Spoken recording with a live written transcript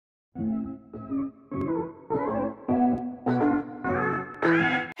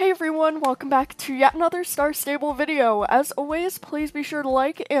Hey everyone, welcome back to yet another Star Stable video. As always, please be sure to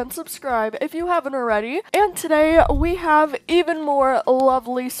like and subscribe if you haven't already. And today we have even more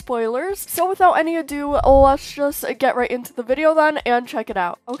lovely spoilers. So without any ado, let's just get right into the video then and check it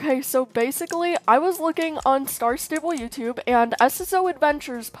out. Okay, so basically I was looking on Star Stable YouTube and SSO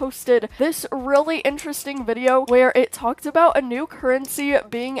Adventures posted this really interesting video where it talked about a new currency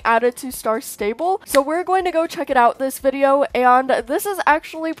being added to Star Stable. So we're going to go check it out this video, and this is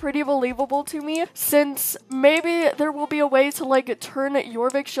actually pretty believable to me, since maybe there will be a way to like turn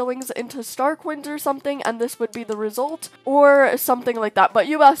Jorvik shillings into star coins or something, and this would be the result, or something like that. But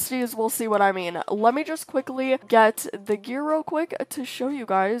you besties will see what I mean. Let me just quickly get the gear real quick to show you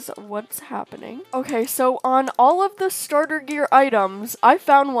guys what's happening. Okay, so on all of the starter gear items, I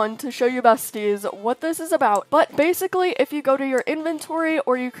found one to show you besties what this is about. But basically, if you go to your inventory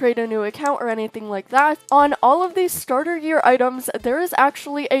or you create a new account or anything like that, on all of these starter gear items, there is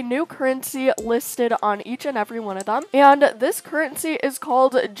actually a new currency listed on each and every one of them, and this currency is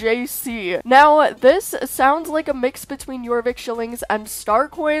called JC. Now, this sounds like a mix between Jorvik shillings and star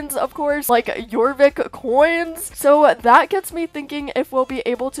coins, of course, like Jorvik coins. So that gets me thinking if we'll be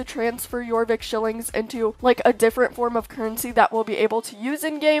able to transfer Jorvik shillings into like a different form of currency that we'll be able to use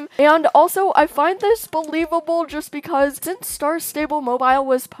in game. And also, I find this believable just because since Star Stable Mobile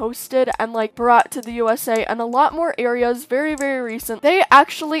was posted and like brought to the USA and a lot more areas very recent, they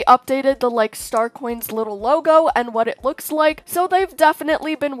actually updated the like star coins little logo and what it looks like. So they've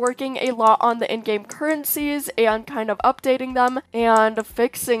definitely been working a lot on the in-game currencies and kind of updating them and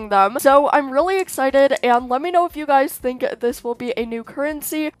fixing them. So I'm really excited, and let me know if you guys think this will be a new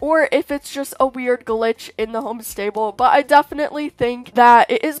currency or if it's just a weird glitch in the home stable. But I definitely think that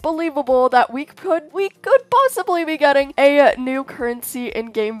it is believable that we could possibly be getting a new currency in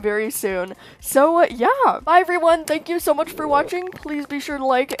game very soon. So yeah, bye everyone. Thank you so much for watching. Please be sure to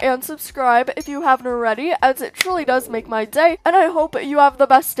like and subscribe if you haven't already, as it truly does make my day, and I hope you have the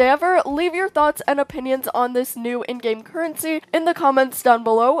best day ever. Leave your thoughts and opinions on this new in-game currency in the comments down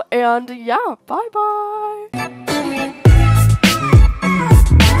below, and yeah, bye bye.